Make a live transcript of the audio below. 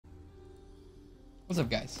What's up,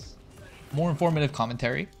 guys? More informative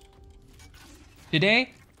commentary.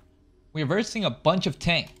 Today, we're versing a bunch of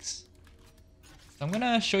tanks. So I'm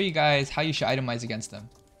gonna show you guys how you should itemize against them.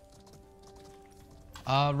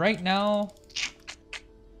 Right now,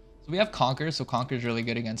 so we have Conquer. So Conquer is really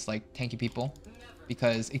good against like tanky people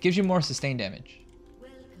because it gives you more sustain damage.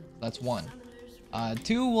 That's one.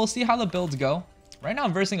 Two, we'll see how the builds go. Right now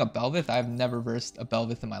I'm versing a Belveth. I've never versed a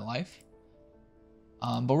Belveth in my life.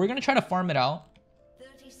 But we're gonna try to farm it out.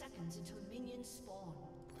 30 seconds until minions spawn.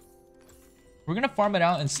 We're gonna farm it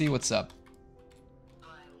out and see what's up.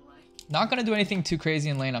 Not gonna do anything too crazy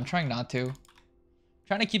in lane. I'm trying not to.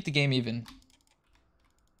 Trying to keep the game even.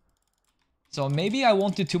 So maybe I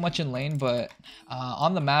won't do too much in lane, but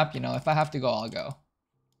on the map, you know, if I have to go, I'll go.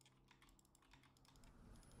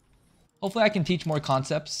 Hopefully I can teach more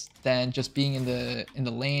concepts than just being in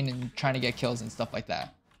the lane and trying to get kills and stuff like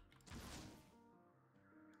that.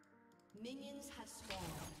 Minions have spawned.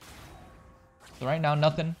 So right now,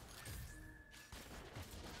 nothing.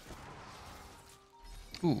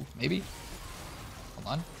 Ooh, maybe. Hold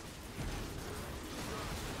on.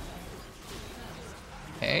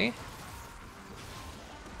 Okay.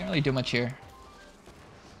 Can't really do much here.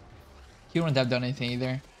 He wouldn't have done anything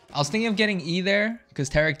either. I was thinking of getting E there because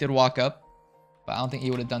Tarek did walk up, but I don't think he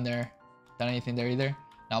would have done anything there either.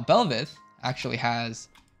 Now Belveth actually has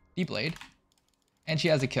D-Blade, and she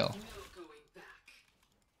has a kill.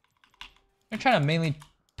 I'm trying to mainly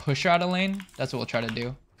push her out of lane. That's what we'll try to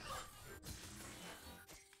do.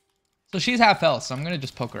 So she's half health, so I'm gonna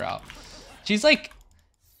just poke her out. She's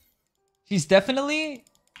definitely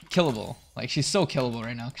killable. Like, she's so killable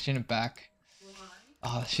right now because she didn't back.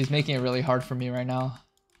 Oh, she's making it really hard for me right now.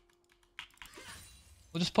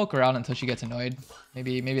 We'll just poke her out until she gets annoyed.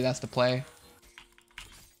 Maybe that's the play.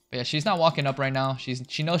 But yeah, she's not walking up right now.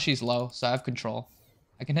 She knows she's low, so I have control.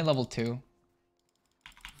 I can hit level 2.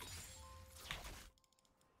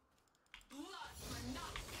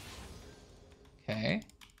 Okay.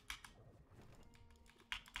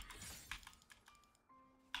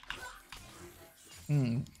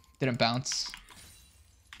 Didn't bounce.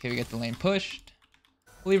 Okay, we get the lane pushed.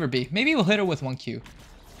 We'll leave her be. Maybe we'll hit her with 1 Q.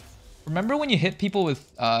 Remember when you hit people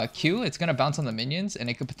with Q, it's going to bounce on the minions and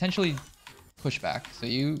it could potentially push back. So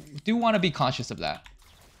you do want to be conscious of that.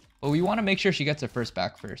 But we want to make sure she gets her first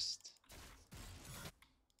back first.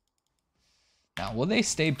 Now, will they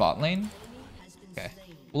stay bot lane? Okay,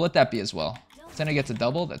 we'll let that be as well. Senna gets a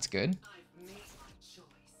double, that's good.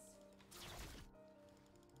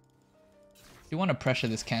 You want to pressure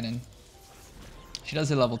this cannon. She does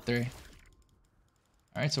hit level 3.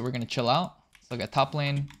 Alright, so we're going to chill out. Let's look at top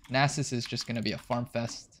lane. Nasus is just going to be a farm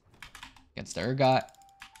fest against the Urgot.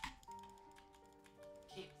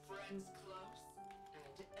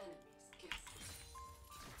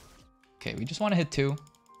 Okay, we just want to hit 2. We're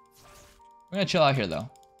going to chill out here though.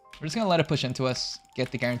 We're just going to let it push into us. Get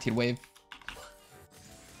the guaranteed wave.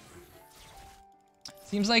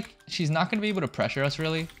 Seems like she's not going to be able to pressure us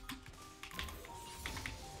really.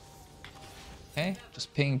 Okay,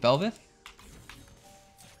 just ping Belveth.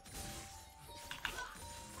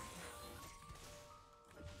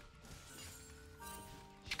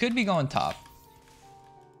 She could be going top.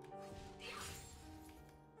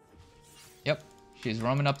 Yep, she's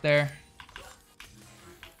roaming up there.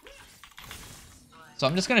 So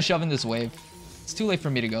I'm just gonna shove in this wave. It's too late for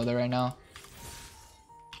me to go there right now.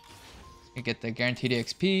 Gonna get the guaranteed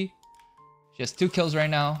XP. She has 2 kills right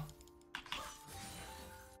now.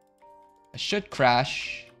 I should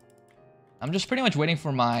crash. I'm just pretty much waiting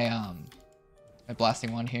for my my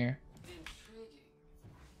blasting one here.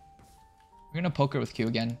 We're gonna poke her with Q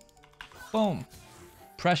again. Boom.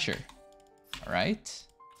 Pressure. Alright.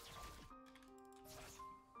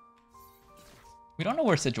 We don't know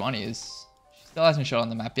where Sejuani is. She still hasn't shown on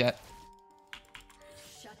the map yet.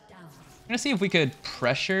 I'm gonna see if we could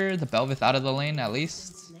pressure the Belveth out of the lane at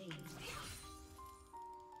least.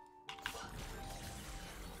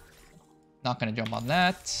 Not gonna jump on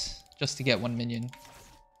that, just to get 1 minion.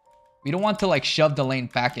 We don't want to like shove the lane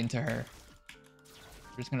back into her.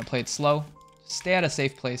 We're just gonna play it slow. Stay at a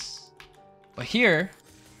safe place. But here,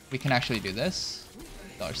 we can actually do this.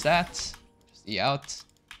 Dodge that. Just E out. Just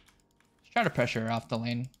try to pressure her off the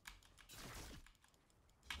lane.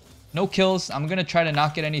 No kills. I'm gonna try to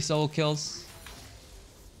not get any solo kills.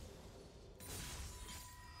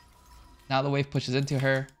 Now the wave pushes into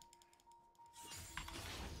her.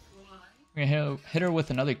 We're gonna hit her with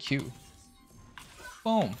another Q.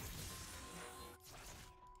 Boom.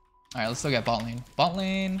 Alright, let's look at bot lane. Bot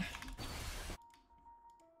lane.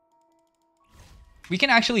 We can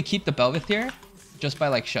actually keep the Belveth here just by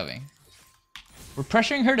like shoving. We're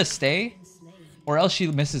pressuring her to stay, Or else she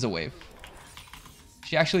misses a wave.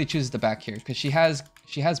 She actually chooses to back here because she has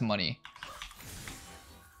money.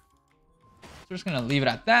 So we're just gonna leave it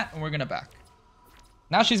at that and we're gonna back.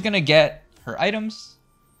 Now she's gonna get her items.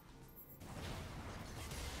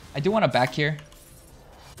 I do want to back here.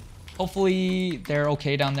 Hopefully they're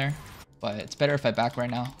okay down there, but it's better if I back right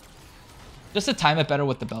now. Just to time it better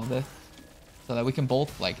with the Bel'Veth, so that we can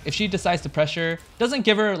both, like, if she decides to pressure, doesn't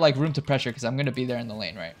give her like room to pressure because I'm gonna be there in the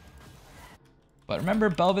lane, right? But remember,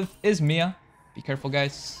 Bel'Veth is Mia. Be careful,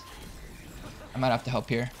 guys. I might have to help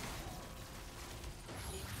here.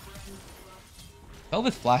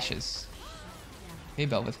 Bel'Veth flashes. Okay,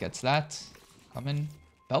 Bel'Veth gets that. Coming.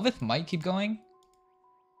 Bel'Veth might keep going.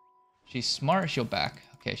 She's smart. She'll back.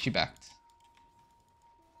 Okay, she backed.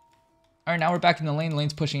 All right, now we're back in the lane.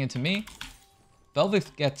 Lane's pushing into me.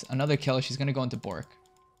 Bel'Veth gets another kill. She's gonna go into Bork.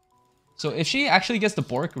 So if she actually gets the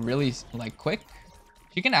Bork really like quick,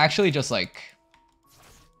 she can actually just like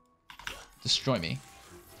destroy me.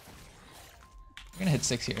 I'm gonna hit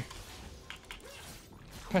 6 here.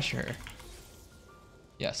 Pressure her.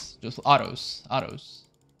 Yes, just autos. Autos.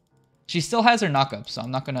 She still has her knockup, so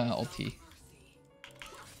I'm not gonna ulti.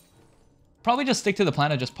 Probably just stick to the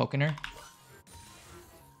plan of just poking her.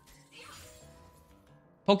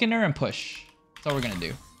 Poking her and push. That's all we're gonna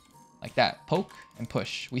do. Like that. Poke and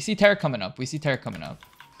push. We see Terra coming up. We see Terra coming up.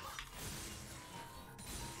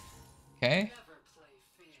 Okay.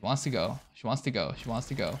 She wants to go. She wants to go. She wants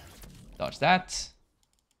to go. Dodge that.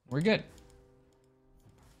 We're good.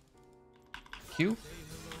 Q.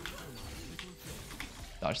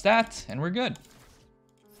 Dodge that. And we're good.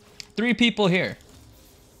 3 people here.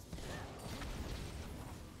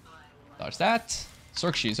 Dodge that.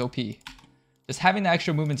 Xerxes OP. Just having the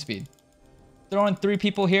extra movement speed. Throwing 3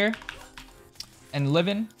 people here. And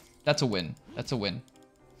living. That's a win. That's a win.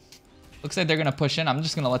 Looks like they're going to push in. I'm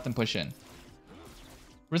just going to let them push in.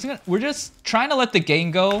 We're just trying to let the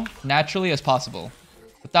game go naturally as possible.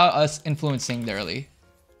 Without us influencing the early.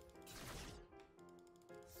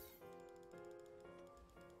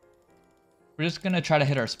 We're just going to try to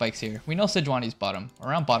hit our spikes here. We know Sejuani's bottom.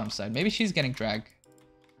 Around bottom side. Maybe she's getting dragged.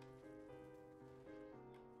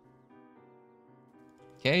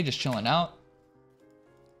 Okay, just chilling out.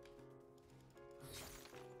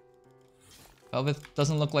 Bel'Veth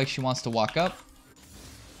doesn't look like she wants to walk up.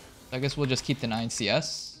 So I guess we'll just keep the 9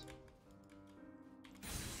 CS.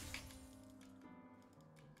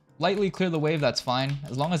 Lightly clear the wave, that's fine.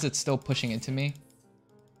 As long as it's still pushing into me.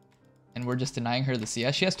 And we're just denying her the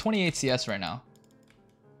CS. She has 28 CS right now.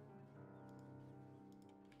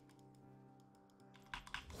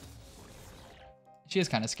 She is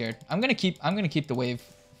kind of scared. I'm gonna keep the wave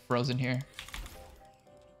frozen here.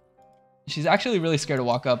 She's actually really scared to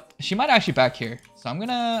walk up. She might actually back here. So I'm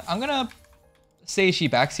gonna say she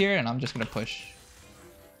backs here and I'm just gonna push.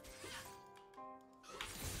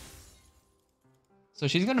 So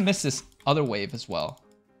she's gonna miss this other wave as well.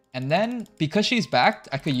 And then because she's backed,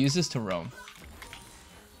 I could use this to roam.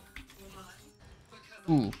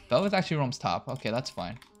 Ooh, Bel'Veth actually roams top. Okay, that's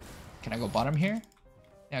fine. Can I go bottom here?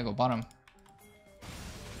 Yeah, I go bottom.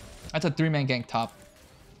 That's a 3-man gank top.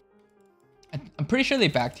 I'm pretty sure they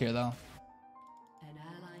backed here though. An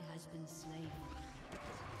ally has been slain.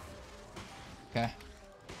 Okay.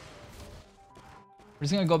 We're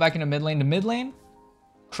just gonna go back into mid lane. The mid lane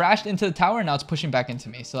crashed into the tower and now it's pushing back into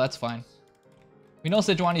me, so that's fine. We know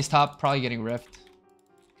Sejuani's top, probably getting rift.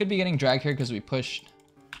 Could be getting dragged here because we pushed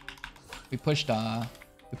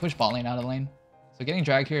bot lane out of lane. So getting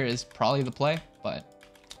dragged here is probably the play, but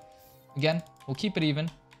again, we'll keep it even.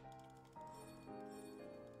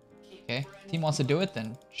 Okay, team wants to do it,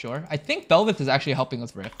 then sure. I think Bel'Veth is actually helping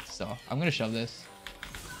with rift, so I'm gonna shove this.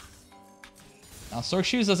 Now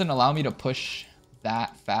Xerxes doesn't allow me to push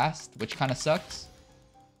that fast, which kind of sucks.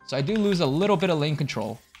 So I do lose a little bit of lane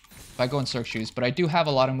control if I go in Xerxes, but I do have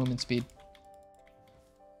a lot of movement speed.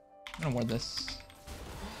 I'm gonna ward this. See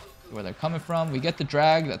where they're coming from. We get the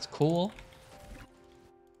drag, that's cool.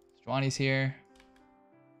 Sejuani's here.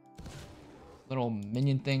 Little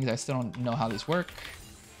minion things, I still don't know how these work.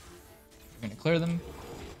 I'm gonna clear them.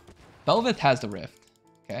 Bel'Veth has the rift.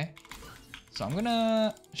 Okay. So I'm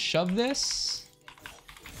gonna shove this.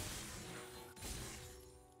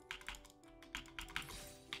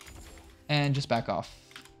 And just back off.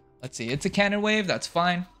 Let's see. It's a cannon wave. That's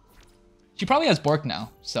fine. She probably has Bork now.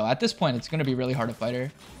 So at this point, it's gonna be really hard to fight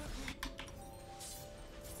her.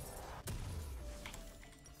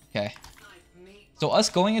 Okay. So us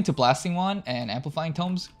going into Blasting Wand and Amplifying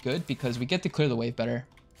Tomes, good, because we get to clear the wave better.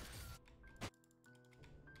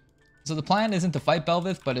 So the plan isn't to fight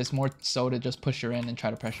Bel'Veth, but it's more so to just push her in and try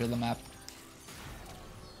to pressure the map.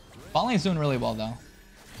 Bot lane's doing really well though.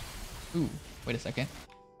 Ooh, wait a second.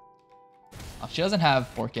 Oh, she doesn't have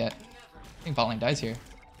fork yet. I think bot lane dies here.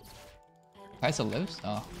 Kaisa lives?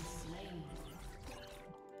 Oh.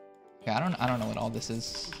 Okay, I don't know what all this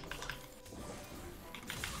is.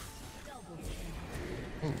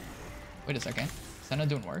 Ooh, wait a second. Senna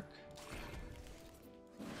doing work?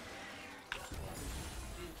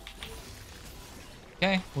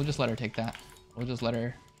 Okay, we'll just let her take that. We'll just let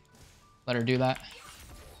her do that.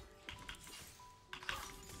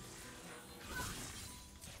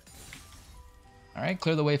 All right,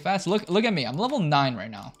 clear the way fast. Look at me. I'm level 9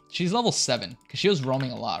 right now. She's level 7 because she was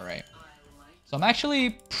roaming a lot, right? So I'm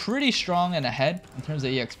actually pretty strong and ahead in terms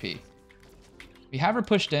of EXP. We have her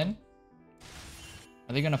pushed in.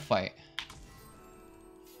 Are they gonna fight?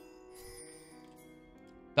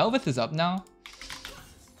 Belveth is up now.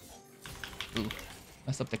 Ooh,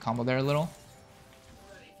 messed up the combo there a little.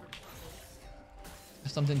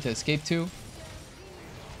 There's something to escape to.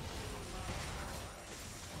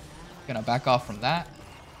 Gonna back off from that.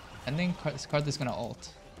 And then this card is gonna ult.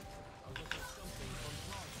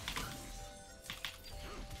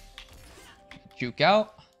 Juke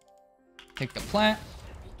out. Take the plant.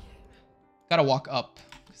 Gotta walk up,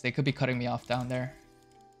 because they could be cutting me off down there.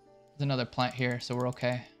 There's another plant here, so we're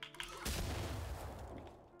okay.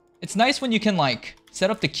 It's nice when you can like set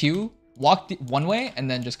up the queue, walk one way, and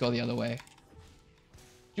then just go the other way.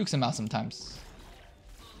 Jukes him out sometimes.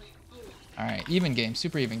 Alright, even game,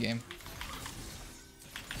 super even game.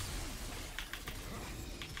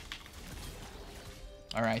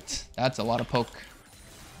 Alright, that's a lot of poke.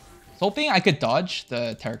 I was hoping I could dodge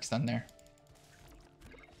the Taric stun there.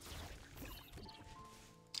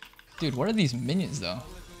 Dude, what are these minions though?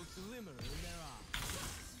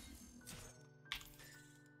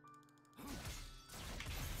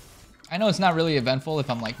 I know it's not really eventful if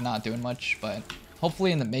I'm like not doing much, but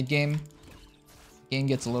hopefully in the mid game, game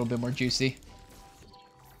gets a little bit more juicy.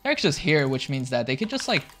 Taric's just here, which means that they could just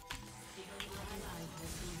like...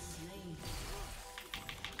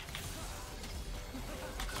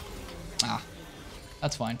 Ah,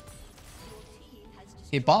 that's fine.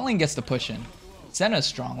 Okay, bot lane gets the push in. Senna's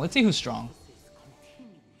strong. Let's see who's strong.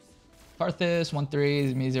 Karthus,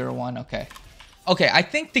 1-3, me 0-1. Okay. Okay, I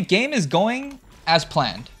think the game is going as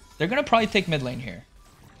planned. They're going to probably take mid lane here.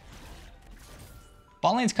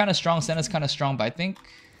 Bot lane's kind of strong. Senna's kind of strong, but I think...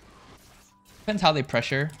 Depends how they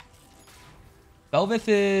pressure. Belveth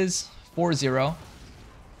is 4-0.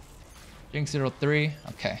 Jinx 0-3.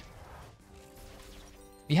 Okay.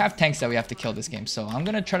 We have tanks that we have to kill this game, so I'm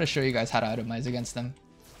going to try to show you guys how to itemize against them.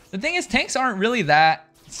 The thing is, tanks aren't really that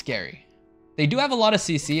scary. They do have a lot of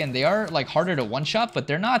CC, and they are like harder to one-shot, but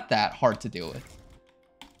they're not that hard to deal with.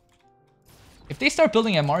 If they start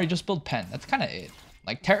building MR, you just build Pen. That's kind of it.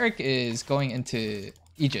 Like, Taric is going into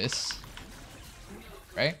Aegis,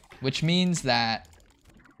 right? Which means that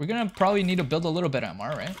we're going to probably need to build a little bit of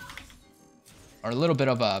MR, right? Or a little bit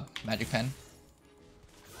of a Magic Pen.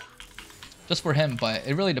 Just for him, but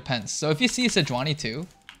it really depends. So if you see Sejuani too...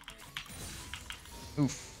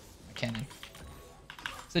 Oof, my cannon.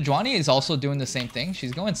 Sejuani is also doing the same thing.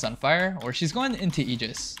 She's going Sunfire, or she's going into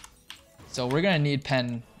Aegis. So we're going to need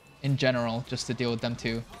Pen in general just to deal with them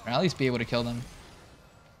too. Or at least be able to kill them.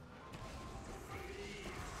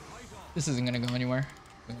 This isn't going to go anywhere.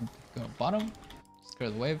 We're going to go bottom. Just clear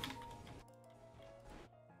the wave.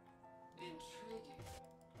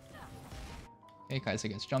 Okay, Kaisa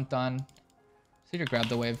gets jumped on. Cedar grabbed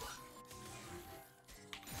the wave.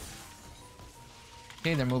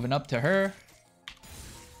 Okay, they're moving up to her.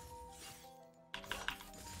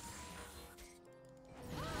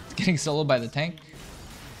 It's getting soloed by the tank.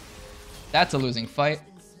 That's a losing fight.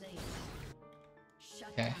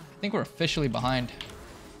 Okay, I think we're officially behind.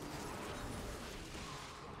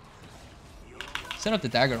 Set up the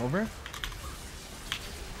dagger over.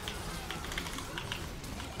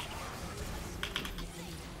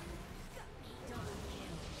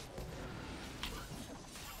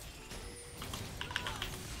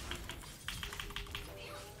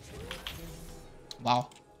 Wow.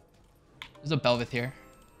 There's a Belveth here.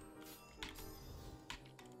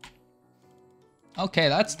 Okay,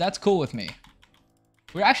 that's cool with me.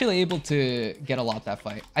 We're actually able to get a lot that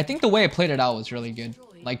fight. I think the way I played it out was really good.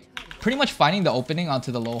 Like, pretty much finding the opening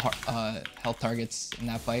onto the low health targets in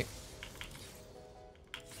that fight.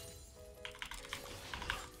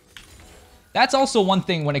 That's also one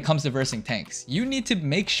thing when it comes to versing tanks. You need to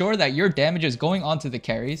make sure that your damage is going onto the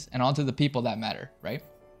carries and onto the people that matter, right?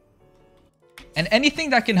 And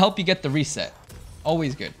anything that can help you get the reset.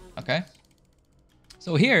 Always good, okay?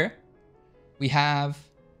 So here, we have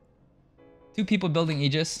two people building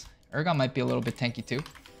Aegis. Urgon might be a little bit tanky too.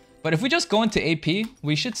 But if we just go into AP,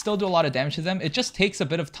 we should still do a lot of damage to them. It just takes a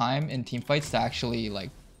bit of time in team fights to actually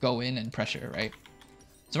like go in and pressure, right?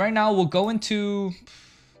 So right now we'll go into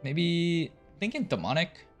maybe thinking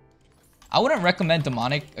demonic. I wouldn't recommend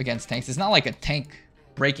demonic against tanks. It's not like a tank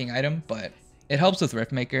breaking item, but it helps with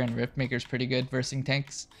Riftmaker, and Riftmaker is pretty good versus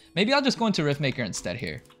tanks. Maybe I'll just go into Riftmaker instead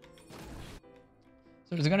here.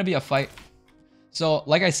 So there's gonna be a fight. So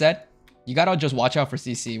like I said, you gotta just watch out for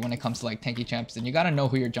CC when it comes to like tanky champs, and you gotta know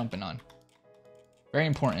who you're jumping on. Very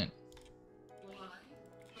important.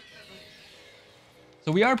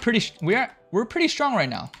 So we're pretty strong right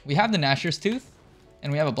now. We have the Nashor's Tooth,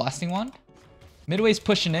 and we have a Blasting Wand. Midway's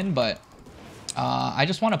pushing in, but I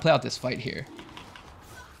just want to play out this fight here.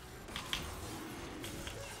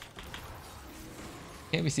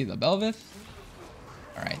 Okay, we see the Belveth.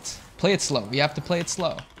 All right, play it slow. We have to play it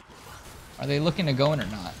slow. Are they looking to go in or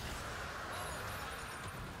not?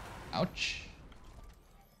 Ouch.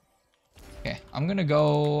 Okay, I'm gonna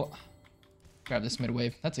go grab this mid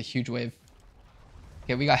wave. That's a huge wave.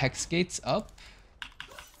 Okay, we got Hex Gates up.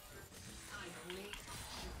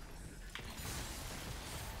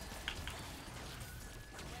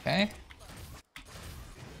 Okay.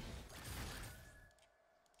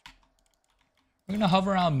 We're gonna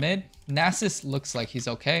hover around mid. Nasus looks like he's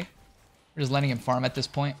okay. We're just letting him farm at this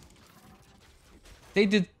point. They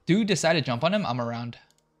do decide to jump on him. I'm around.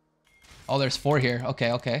 Oh, there's 4 here.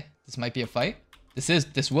 Okay, okay. This might be a fight.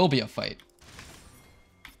 This will be a fight.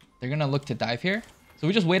 They're gonna look to dive here. So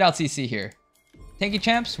we just wait out CC here. Tanky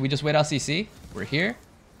champs, we just wait out CC. We're here.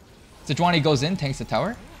 Sejuani goes in, tanks the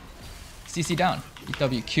tower. CC down.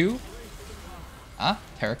 EWQ. Ah,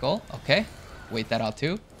 Terrical. Okay. Wait that out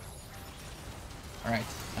too. Alright,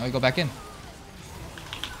 now we go back in.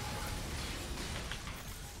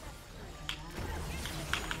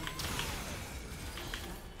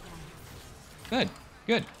 Good,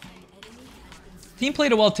 good. Team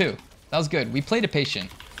played it well too. That was good. We played it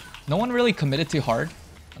patient. No one really committed too hard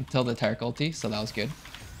until the Taric ulti, so that was good.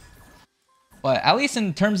 But at least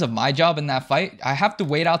in terms of my job in that fight, I have to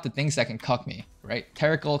wait out the things that can cuck me, right?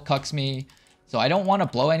 Taric ult cucks me, so I don't want to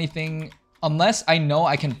blow anything unless I know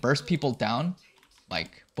I can burst people down,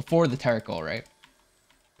 like before the Taric ult, right?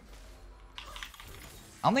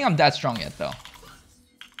 I don't think I'm that strong yet though.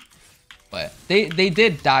 But they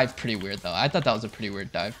did dive pretty weird though. I thought that was a pretty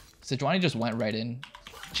weird dive. Sejuani just went right in.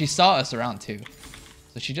 She saw us around too.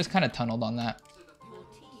 So she just kind of tunneled on that.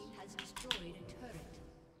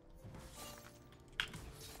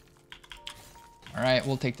 Alright,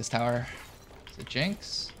 we'll take this tower. Is it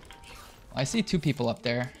Jinx? Well, I see 2 people up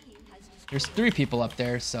there. There's 3 people up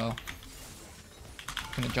there, so...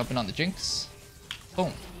 I'm gonna jump in on the Jinx.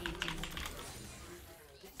 Boom.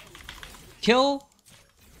 Kill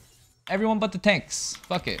everyone but the tanks.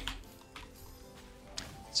 Fuck it.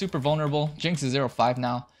 Super vulnerable. Jinx is 0-5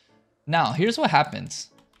 now. Now, here's what happens.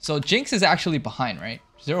 So Jinx is actually behind, right?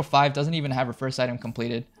 0-5 doesn't even have her first item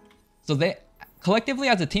completed. So they, collectively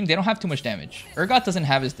as a team, they don't have too much damage. Urgot doesn't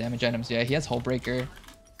have his damage items yet. He has Hullbreaker.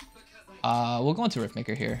 We'll go into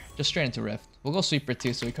Riftmaker here. Just straight into Rift. We'll go Sweeper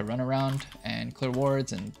too so we can run around and clear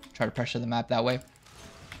wards and try to pressure the map that way.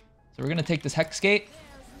 So we're going to take this Hex Gate.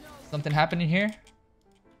 Something happening here?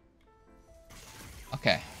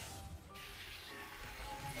 Okay.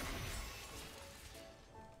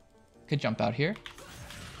 Could jump out here.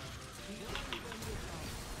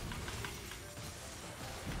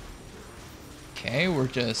 Okay, we're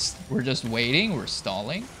just waiting, we're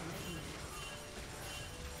stalling.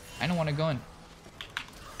 I don't want to go in.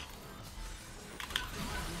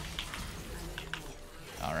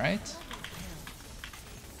 All right.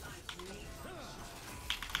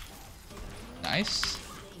 Nice.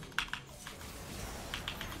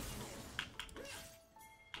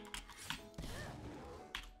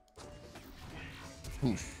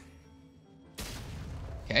 Oof.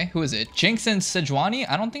 Okay, who is it? Jinx and Sejuani?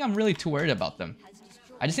 I don't think I'm really too worried about them.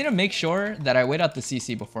 I just need to make sure that I wait out the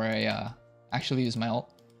CC before I actually use my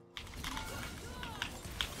ult.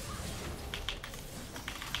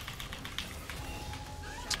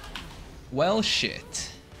 Well,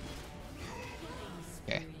 shit.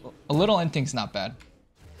 Okay, a little inting's not bad.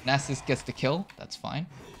 Nasus gets the kill, that's fine.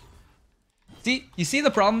 See, you see the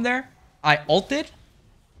problem there? I ulted,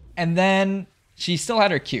 and then she still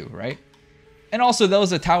had her Q, right? And also, there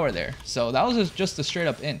was a tower there. So that was just a straight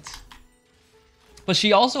up int. But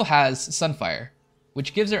she also has Sunfire,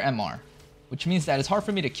 which gives her MR, which means that it's hard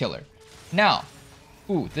for me to kill her. Now,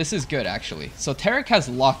 ooh, this is good actually. So Taric has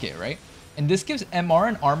Locket, right? And this gives MR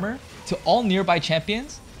and armor to all nearby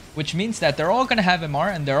champions, which means that they're all going to have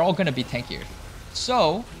MR and they're all going to be tankier.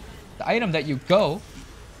 So, the item that you go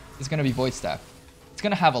is going to be Void Staff. It's It's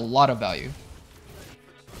gonna have a lot of value.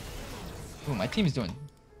 Ooh, my team's doing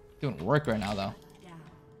work right now though.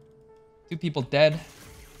 2 people dead.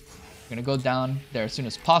 We're gonna go down there as soon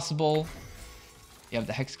as possible. You have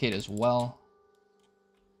the Hexcade as well.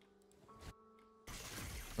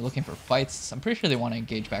 We're looking for fights. I'm pretty sure they want to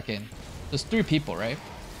engage back in. There's 3 people, right?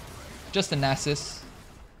 Just a Nasus.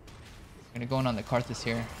 Gonna go in on the Karthus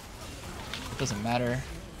here. It doesn't matter.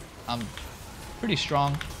 I'm pretty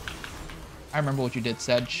strong. I remember what you did,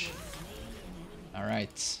 Sedge.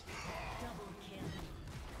 Alright.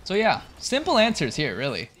 So yeah, simple answers here,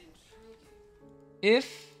 really.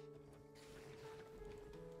 If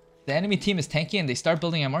the enemy team is tanky and they start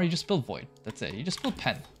building MR, you just build Void. That's it. You just build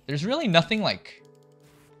Pen. There's really nothing like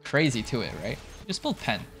crazy to it, right? You just build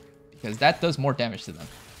Pen because that does more damage to them.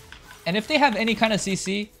 And if they have any kind of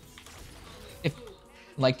CC, if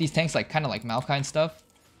like these tanks like kind of like Maokai and stuff,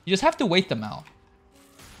 you just have to wait them out,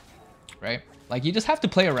 right? Like you just have to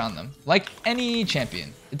play around them like any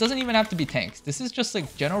champion. It doesn't even have to be tanks. This is just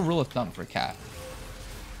like general rule of thumb for Cat.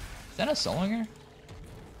 Is that a Solinger?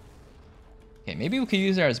 Okay, maybe we could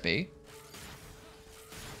use her as bait.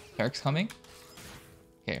 Tark's coming.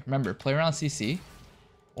 Okay, remember, play around CC.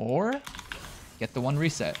 Or get the 1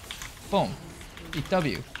 reset. Boom. Eat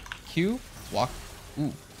W. Q. Walk.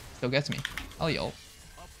 Ooh, still gets me. I'll ult.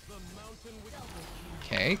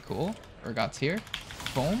 Okay, cool. Urgot's here.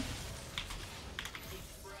 Boom.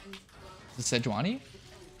 Is it Sejuani?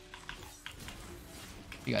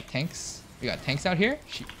 We got tanks. We got tanks out here.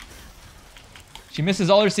 She misses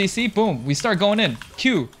all her CC. Boom. We start going in.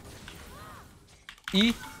 Q.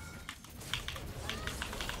 E.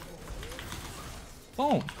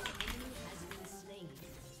 Boom.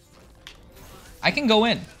 I can go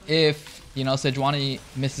in if, you know, Sejuani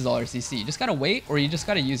misses all her CC. You just gotta wait or you just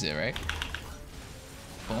gotta use it, right?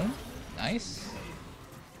 Boom. Nice.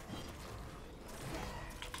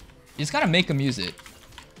 You just gotta make them use it.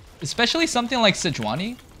 Especially something like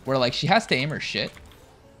Sejuani, where like she has to aim her shit.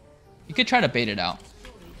 You could try to bait it out.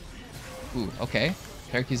 Ooh, okay.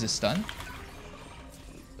 Tarek uses stun.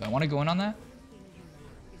 Do I want to go in on that?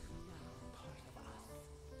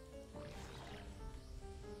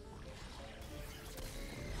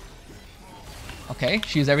 Okay,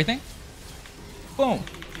 she used everything. Boom.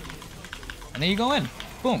 And then you go in.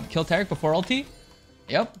 Boom. Kill Tarek before ulti.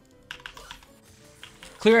 Yep.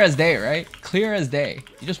 Clear as day, right? Clear as day.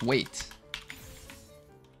 You just wait.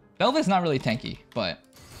 Velvet's not really tanky, but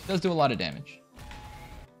does do a lot of damage.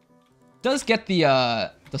 Does get the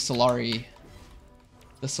Solari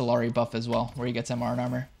buff as well, where he gets MR and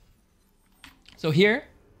armor. So here,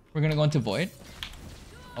 we're gonna go into Void.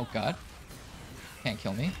 Oh god. Can't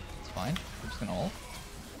kill me. It's fine. I'm just gonna ult.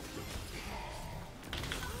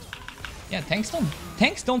 Yeah, tanks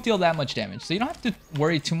don't deal that much damage, so you don't have to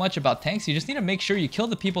worry too much about tanks. You just need to make sure you kill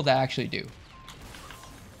the people that actually do.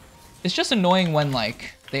 It's just annoying when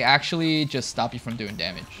like they actually just stop you from doing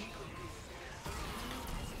damage.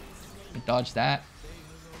 Gonna dodge that.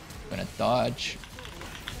 Gonna dodge.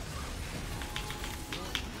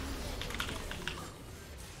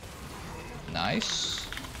 Nice.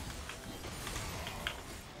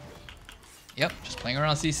 Yep, just playing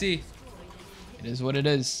around CC. It is what it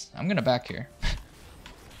is. I'm gonna back here.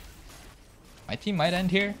 My team might end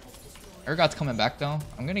here. Urgot's coming back though.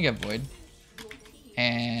 I'm gonna get Void.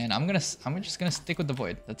 And I'm just gonna stick with the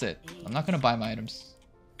Void. That's it. I'm not gonna buy my items.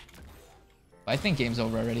 But I think game's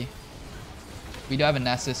over already. We do have a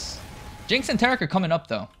Nasus. Jinx and Tarek are coming up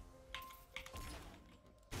though.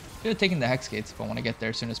 Should have taken the Hex Gates if I want to get there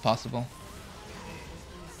as soon as possible.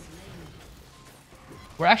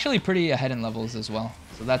 We're actually pretty ahead in levels as well,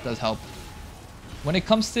 so that does help. When it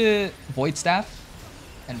comes to Void Staff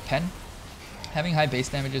and Pen, having high base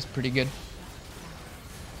damage is pretty good.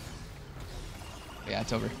 But yeah,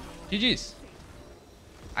 it's over. GG's.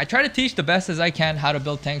 I try to teach the best as I can how to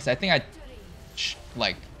build tanks. I think I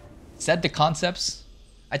like said the concepts.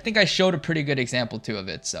 I think I showed a pretty good example too of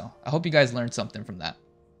it, so I hope you guys learned something from that.